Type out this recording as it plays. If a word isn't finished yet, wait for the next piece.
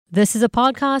This is a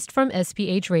podcast from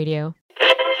SPH Radio.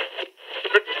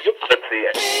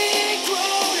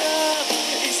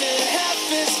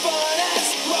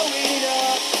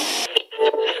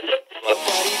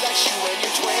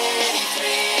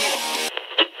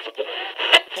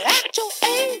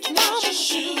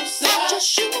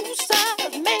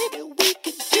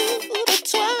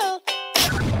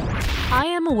 I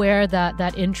am aware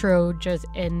that intro just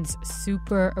ends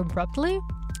super abruptly,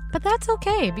 but that's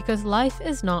okay because life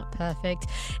is not perfect.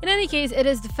 In any case, it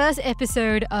is the first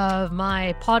episode of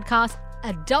my podcast,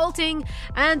 Adulting,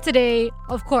 and today,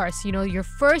 of course, your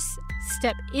first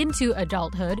step into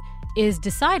adulthood is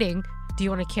deciding, do you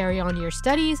want to carry on your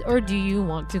studies or do you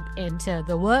want to enter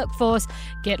the workforce,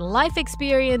 get life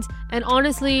experience, and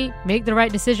honestly make the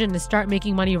right decision to start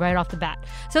making money right off the bat?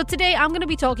 So today I'm going to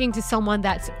be talking to someone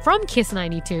that's from KISS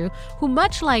 92 who,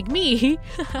 much like me,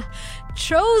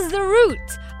 chose the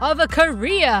route of a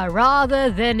career rather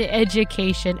than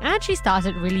education, and she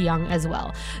started really young as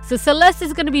well. So Celeste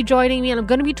is going to be joining me and I'm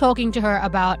going to be talking to her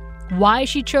about why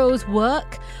she chose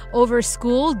work over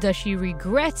school. Does she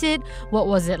regret it? What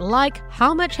was it like?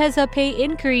 How much has her pay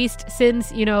increased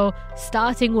since,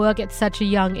 starting work at such a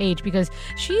young age? Because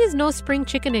she is no spring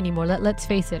chicken anymore. Let's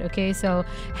face it, okay? So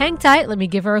hang tight. Let me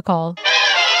give her a call.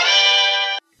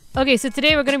 Okay, so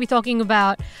today we're going to be talking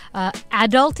about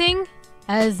adulting,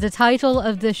 as the title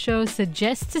of the show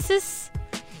suggests.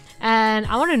 And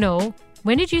I want to know,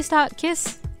 when did you start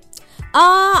KISS?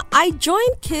 I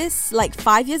joined KISS like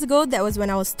 5 years ago. That was when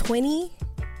I was 20.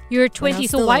 You were 20,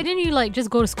 so why didn't you just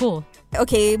go to school?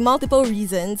 Okay, multiple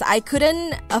reasons. I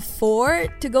couldn't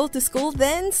afford to go to school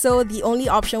then, so the only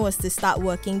option was to start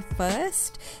working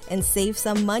first and save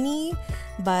some money.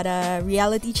 But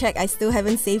reality check, I still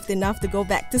haven't saved enough to go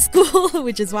back to school,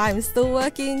 which is why I'm still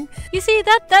working. You see,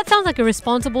 that sounds like a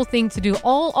responsible thing to do,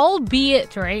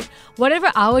 albeit, right?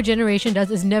 Whatever our generation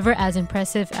does is never as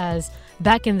impressive as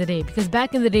back in the day, because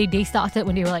back in the day, they started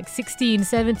when they were like 16,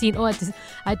 17. I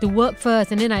had to work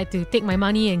first, and then I had to take my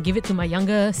money and give it to my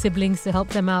younger siblings to help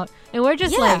them out. And we're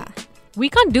just we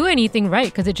can't do anything right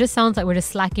because it just sounds like we're just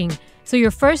slacking. So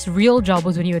your first real job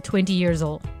was when you were 20 years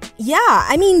old. Yeah,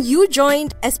 I mean, you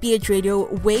joined SPH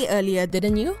Radio way earlier,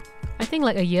 didn't you? I think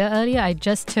like a year earlier. I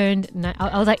just turned,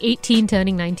 I was like 18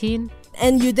 turning 19.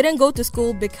 And you didn't go to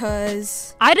school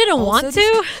because... I didn't want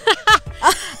to.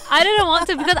 I didn't want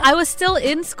to because I was still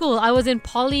in school. I was in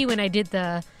poly when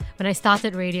I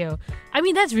started radio. I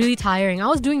mean, that's really tiring. I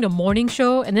was doing the morning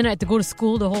show and then I had to go to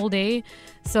school the whole day.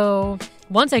 So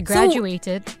once I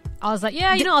graduated, I was like,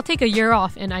 I'll take a year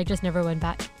off, and I just never went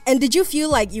back. And did you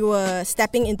feel like you were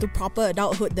stepping into proper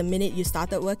adulthood the minute you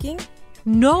started working?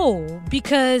 No,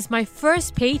 because my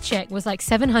first paycheck was like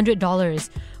 $700,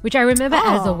 which I remember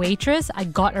as a waitress, I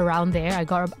got around there. I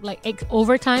got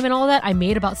overtime and all that. I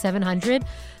made about $700.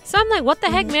 So I'm like, what the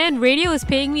heck, man? Radio is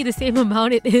paying me the same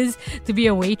amount it is to be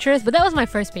a waitress. But that was my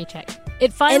first paycheck.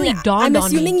 It finally dawned on me. I'm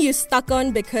assuming you stuck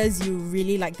on because you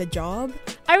really liked the job?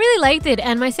 I really liked it,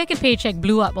 and my second paycheck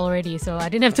blew up already, so I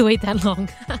didn't have to wait that long.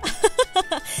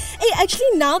 Hey, actually,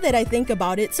 now that I think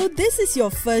about it, so this is your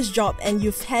first job and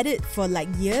you've had it for like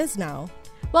years now.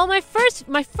 Well, my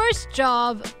first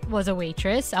job was a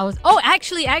waitress.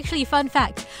 Actually, fun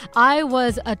fact. I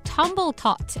was a tumble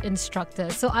tot instructor.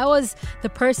 So I was the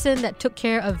person that took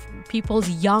care of people's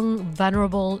young,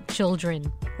 vulnerable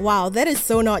children. Wow, that is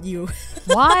so not you.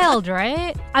 Wild,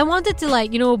 right? I wanted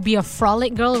to be a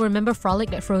Frolic girl. Remember Frolic,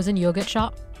 that frozen yogurt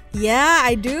shop? Yeah,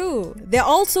 I do. They're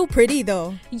all so pretty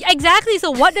though. Exactly.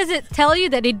 So what does it tell you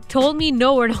that they told me,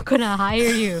 no, we're not going to hire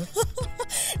you?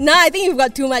 No, I think you've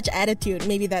got too much attitude.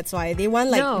 Maybe that's why. They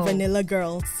want vanilla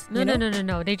girls.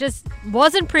 No. They just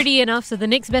wasn't pretty enough. So the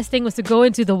next best thing was to go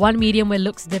into the one medium where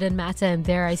looks didn't matter, and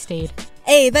there I stayed.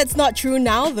 Hey, that's not true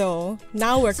now though.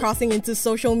 Now we're crossing into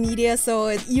social media, so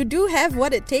you do have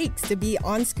what it takes to be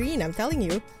on screen, I'm telling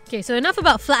you. Okay, so enough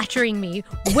about flattering me.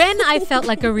 When I felt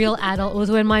like a real adult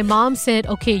was when my mom said,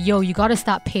 okay, you gotta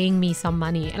start paying me some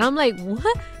money. And I'm like,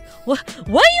 what? What do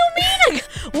you mean?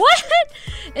 What?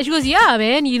 And she goes, yeah,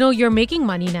 man, you're making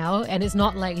money now, and it's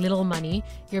not like little money.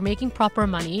 You're making proper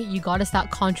money. You got to start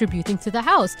contributing to the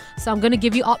house. So I'm going to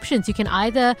give you options. You can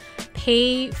either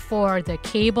pay for the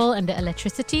cable and the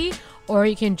electricity, or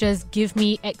you can just give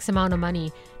me X amount of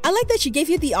money. I like that she gave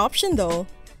you the option though.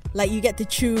 Like you get to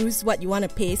choose what you want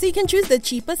to pay. So you can choose the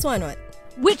cheapest one, what?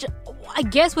 Which I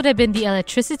guess would have been the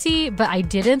electricity, but I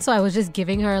didn't. So I was just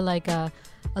giving her like a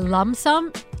lump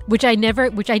sum,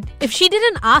 if she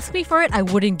didn't ask me for it, I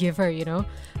wouldn't give her,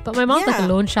 But my mom's like a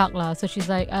loan shark lah. So she's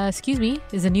like, excuse me,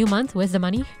 it's a new month. Where's the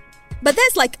money? But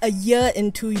that's like a year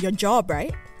into your job,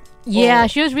 right? Yeah,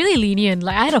 she was really lenient.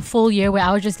 Like, I had a full year where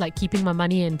I was just like keeping my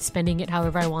money and spending it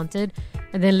however I wanted.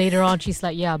 And then later on, she's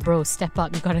like, yeah, bro, step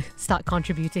up. You gotta start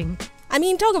contributing. I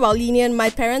mean, talk about lenient. My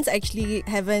parents actually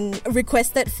haven't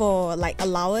requested for like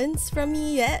allowance from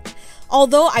me yet.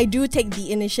 Although I do take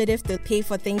the initiative to pay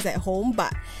for things at home,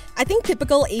 but I think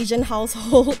typical Asian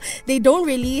household, they don't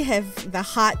really have the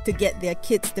heart to get their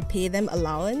kids to pay them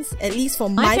allowance. At least for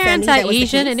my parents family, that are was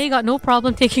Asian the and they got no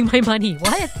problem taking my money.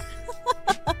 What?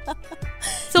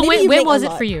 So Maybe you when make was a it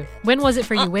lot. for you? When was it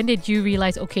for you? When did you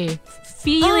realize, okay,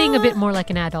 feeling a bit more like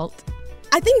an adult?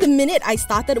 I think the minute I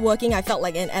started working, I felt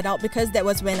like an adult because that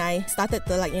was when I started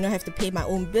to have to pay my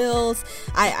own bills.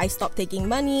 I stopped taking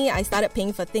money. I started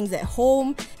paying for things at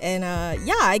home. And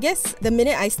I guess the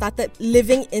minute I started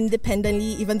living independently,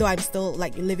 even though I'm still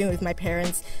like living with my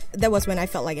parents, that was when I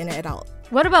felt like an adult.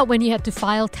 What about when you had to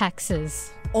file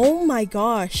taxes? Oh my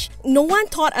gosh. No one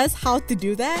taught us how to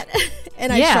do that.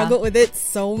 And I struggled with it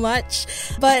so much.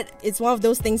 But it's one of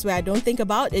those things where I don't think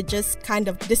about. It just kind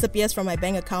of disappears from my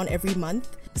bank account every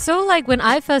month. So like when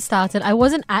I first started, I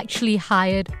wasn't actually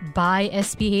hired by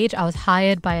SPH. I was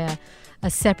hired by a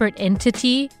separate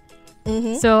entity.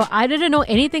 Mm-hmm. So I didn't know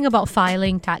anything about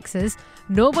filing taxes.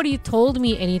 Nobody told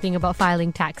me anything about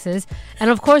filing taxes. And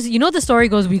of course, you know the story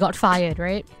goes, we got fired,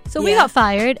 right? So we got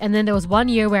fired, and then there was 1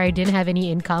 year where I didn't have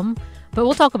any income. But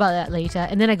we'll talk about that later.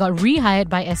 And then I got rehired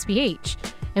by SPH.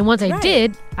 And once I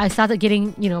did, I started getting,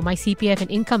 my CPF and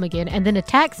income again. And then the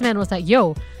tax man was like,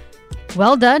 yo,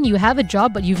 well done, you have a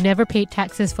job, but you've never paid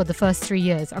taxes for the first 3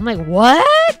 years. I'm like, what?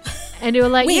 And they were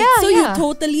like, Wait, yeah, you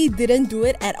totally didn't do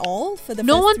it at all for the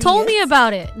No first one 3 told years? me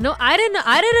about it. No, I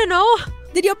didn't know.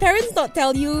 Did your parents not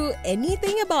tell you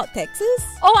anything about taxes?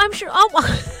 Oh, I'm sure.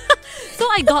 So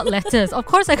I got letters. Of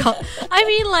course I got. I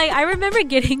mean, like, I remember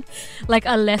getting like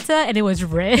a letter and it was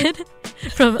red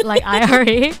from like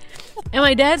IRA. And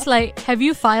my dad's like, have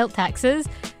you filed taxes?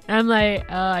 And I'm like,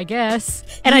 I guess.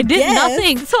 And I did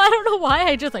nothing. So I don't know why.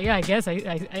 I just like, yeah, I guess.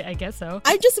 I guess so.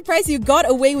 I'm just surprised you got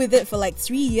away with it for like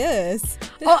 3 years.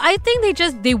 Oh, I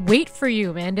think they wait for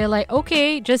you, man. They're like,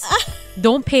 okay, just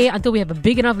don't pay until we have a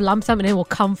big enough lump sum and then we'll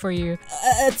come for you.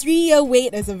 A 3-year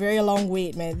wait is a very long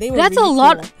wait, man. That's really a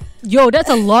lot. Cool. Yo, that's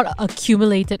a lot of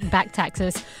accumulated back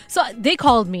taxes. So they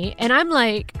called me and I'm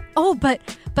like, oh, but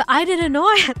I didn't know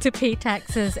I had to pay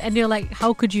taxes. And they're like,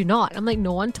 how could you not? I'm like,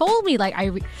 no one told me. Like,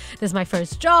 this is my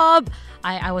first job.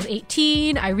 I was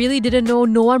 18. I really didn't know.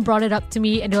 No one brought it up to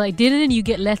me. And they're like, didn't you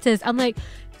get letters? I'm like,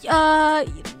 I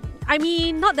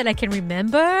mean, not that I can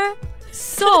remember.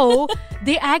 So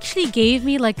they actually gave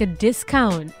me like a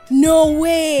discount. No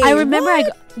way. I remember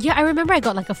what? I remember I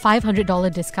got like a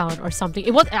 $500 discount or something.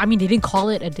 It was, I mean, they didn't call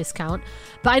it a discount,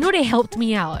 but I know they helped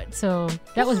me out. So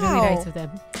that was really nice of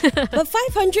them. But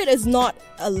 500 is not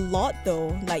a lot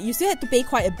though. Like, you still had to pay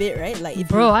quite a bit, right? Like,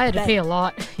 I had to pay a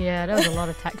lot. Yeah, that was a lot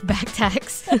of back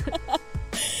tax.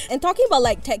 And talking about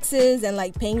like taxes and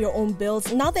like paying your own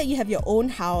bills, now that you have your own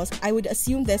house, I would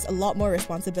assume there's a lot more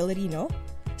responsibility, no?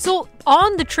 So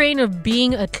on the train of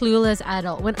being a clueless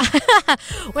adult,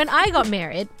 when I got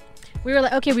married, we were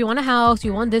like, okay, we want a house, we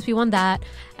want this, we want that.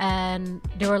 And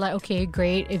they were like, okay,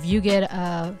 great. If you get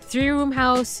a 3-room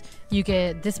house, you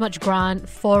get this much grant,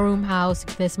 4-room house,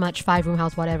 this much, 5-room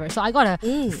house, whatever. So I got a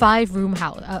 5-room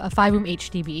house, a 5-room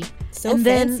HDB. So and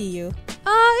fancy you.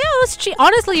 Yeah, it was cheap.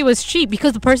 Honestly, it was cheap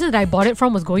because the person that I bought it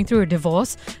from was going through a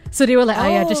divorce. So they were like, oh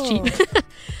yeah, just cheap.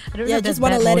 I don't know if just that's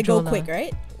want to bad let it go mojo quick, lah.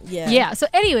 right? Yeah. So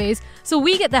anyways, so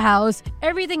we get the house,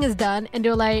 everything is done, and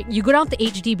they're like, you go down to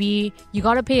HDB, you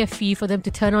gotta pay a fee for them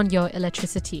to turn on your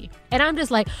electricity. And I'm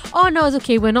just like, oh no, it's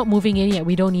okay, we're not moving in yet,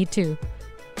 we don't need to.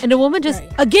 And the woman just,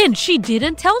 again, she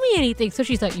didn't tell me anything. So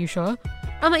she's like, you sure?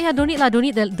 I'm like, yeah, don't need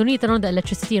to turn on the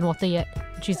electricity and water yet.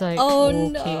 And she's like,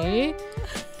 okay. No.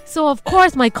 So of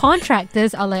course my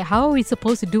contractors are like, how are we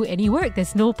supposed to do any work?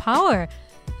 There's no power.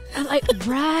 I'm like,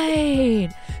 right.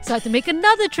 So I had to make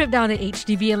another trip down at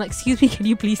HDB and like, excuse me, can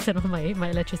you please turn on my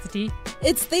electricity?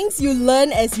 It's things you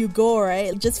learn as you go,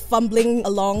 right? Just fumbling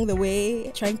along the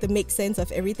way, trying to make sense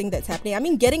of everything that's happening. I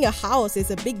mean, getting a house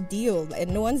is a big deal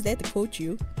and no one's there to coach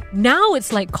you. Now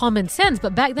it's like common sense,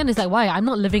 but back then it's like, why? I'm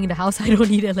not living in the house, I don't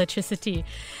need electricity.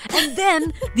 And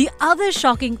then the other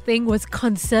shocking thing was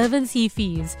conservancy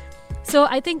fees. So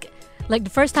I think like the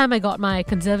first time I got my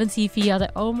conservancy fee, I was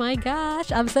like, oh my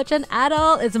gosh, I'm such an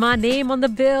adult. It's my name on the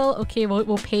bill. Okay,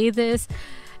 we'll pay this.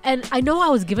 And I know I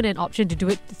was given an option to do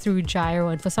it through gyro.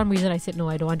 And for some reason I said, no,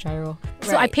 I don't want gyro. Right.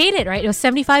 So I paid it, right? It was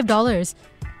 $75.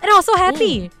 And I was so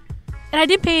happy. And I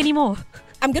didn't pay anymore.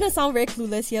 I'm going to sound very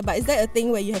clueless here, but is that a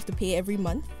thing where you have to pay every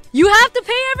month? You have to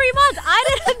pay every month.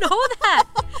 I didn't know that.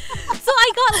 So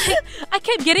I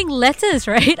kept getting letters,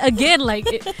 right? Again, like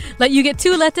you get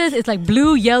 2 letters, it's like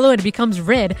blue, yellow, and it becomes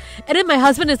red. And then my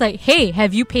husband is like, hey,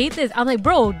 have you paid this? I'm like,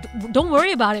 bro, don't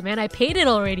worry about it, man. I paid it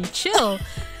already. Chill.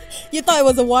 You thought it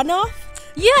was a one-off?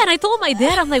 Yeah, and I told my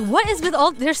dad, I'm like, what is with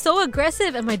all... They're so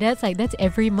aggressive. And my dad's like, that's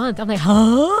every month. I'm like,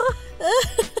 huh?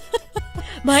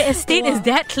 My estate is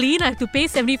that clean? I have to pay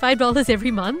 $75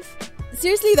 every month?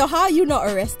 Seriously though, how are you not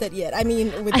arrested yet? I mean,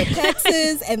 with the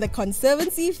taxes and the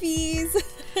conservancy fees.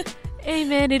 Hey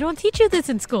man, they don't teach you this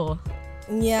in school.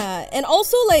 Yeah, and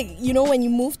also like, you know, when you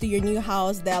move to your new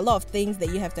house, there are a lot of things that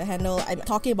you have to handle. I'm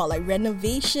talking about like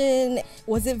renovation.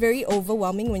 Was it very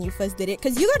overwhelming when you first did it?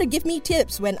 Because you got to give me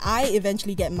tips when I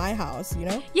eventually get my house, you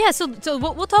know? Yeah, so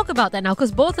we'll talk about that now,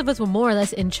 because both of us were more or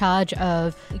less in charge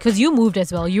of, because you moved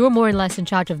as well, you were more or less in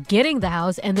charge of getting the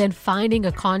house and then finding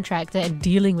a contractor and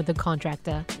dealing with the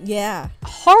contractor. Yeah.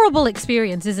 Horrible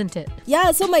experience, isn't it?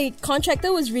 Yeah, so my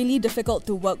contractor was really difficult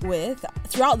to work with.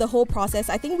 Throughout the whole process,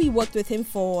 I think we worked with him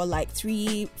for like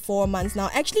 3-4 months now.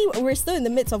 Actually, we're still in the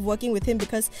midst of working with him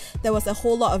because there was a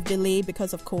whole lot of delay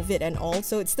because of COVID and all.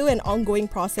 So it's still an ongoing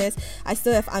process. I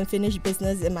still have unfinished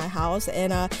business in my house,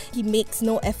 and he makes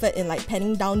no effort in like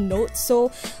penning down notes.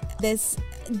 So there's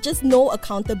just no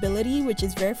accountability, which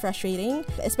is very frustrating,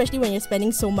 especially when you're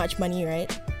spending so much money,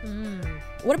 right?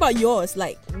 What about yours?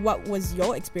 Like, what was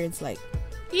your experience like?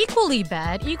 Equally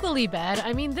bad.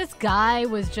 I mean, this guy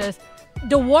was just...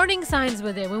 The warning signs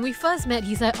were there. When we first met,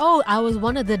 he's like, oh, I was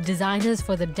one of the designers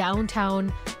for the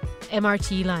downtown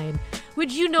MRT line.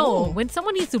 Which, you know, when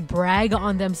someone needs to brag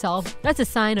on themselves, that's a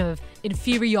sign of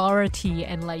inferiority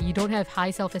and like you don't have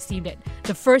high self-esteem. That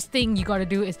the first thing you gotta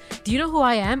do is, do you know who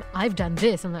I am? I've done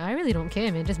this. I'm like, I really don't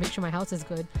care, man. Just make sure my house is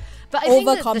good. But I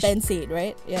overcompensate,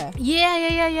 right? Yeah.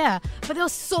 Yeah. But there were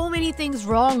so many things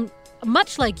wrong,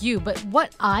 much like you. But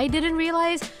what I didn't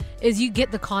realize is you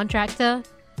get the contractor,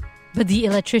 but the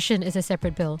electrician is a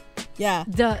separate bill. Yeah.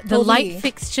 The totally. light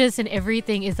fixtures and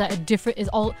everything is like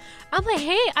I'm like,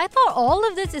 hey, I thought all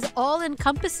of this is all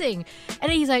encompassing. And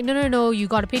then he's like, no, you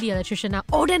gotta pay the electrician now.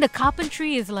 Oh, then the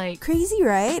carpentry is like... Crazy,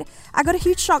 right? I got a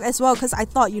huge shock as well because I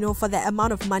thought, you know, for that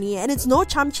amount of money, and it's no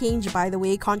chump change, by the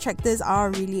way, contractors are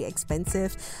really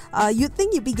expensive. You'd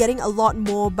think you'd be getting a lot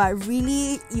more, but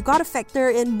really, you gotta factor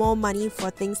in more money for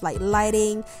things like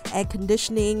lighting, air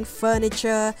conditioning,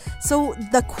 furniture. So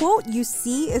the quote you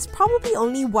see is probably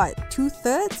only,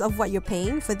 2/3 of what you're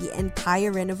paying for the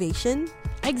entire renovation?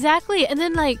 Exactly. And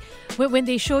then like when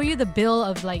they show you the bill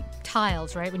of like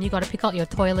tiles, right? When you got to pick out your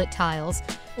toilet tiles,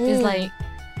 is like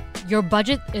your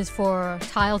budget is for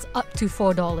tiles up to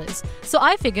 $4. So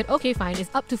I figured, okay, fine,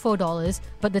 it's up to $4,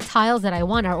 but the tiles that I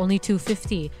want are only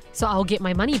 $2.50. So I'll get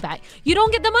my money back. You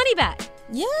don't get the money back.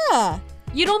 Yeah.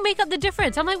 You don't make up the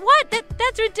difference. I'm like, what?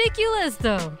 That's ridiculous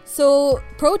though. So,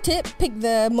 pro tip, pick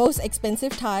the most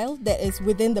expensive tile that is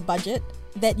within the budget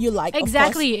that you like.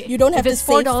 Exactly. Of course, you don't have if to it's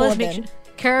save $4, for them.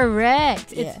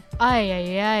 Correct. Yeah.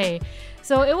 It's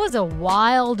So it was a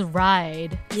wild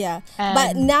ride. Yeah.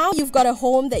 But now you've got a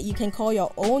home that you can call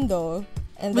your own though.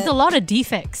 And with a lot of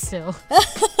defects still.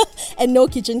 And no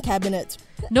kitchen cabinets.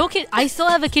 I still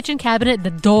have a kitchen cabinet.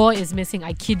 The door is missing.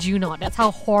 I kid you not. That's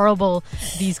how horrible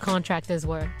these contractors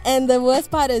were. And the worst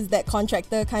part is that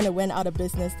contractor kind of went out of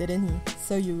business, didn't he?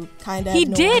 So you kind of... He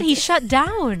did. He shut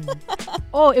down.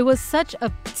 Oh, it was such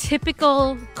a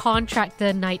typical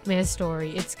contractor nightmare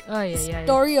story. It's...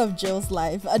 Story of Jill's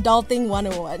life. Adulting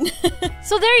 101.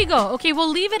 So there you go. Okay,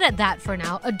 we'll leave it at that for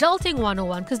now. Adulting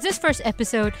 101. Because this first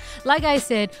episode, like I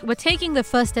said, we're taking the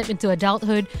first step into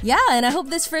adulthood. Yeah, and I hope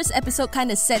this first episode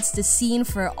kind of sets the scene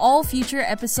for all future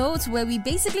episodes where we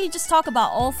basically just talk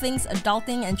about all things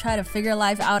adulting and try to figure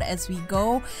life out as we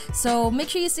go. So make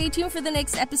sure you stay tuned for the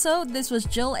next episode. This was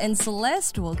Jill and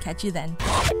Celeste. We'll catch you then.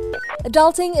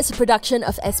 Adulting is a production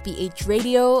of SPH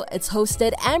Radio. It's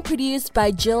hosted and produced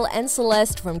by Jill and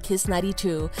Celeste from Kiss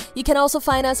 92. You can also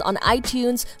find us on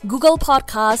iTunes, Google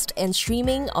Podcast, and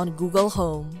streaming on Google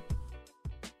Home.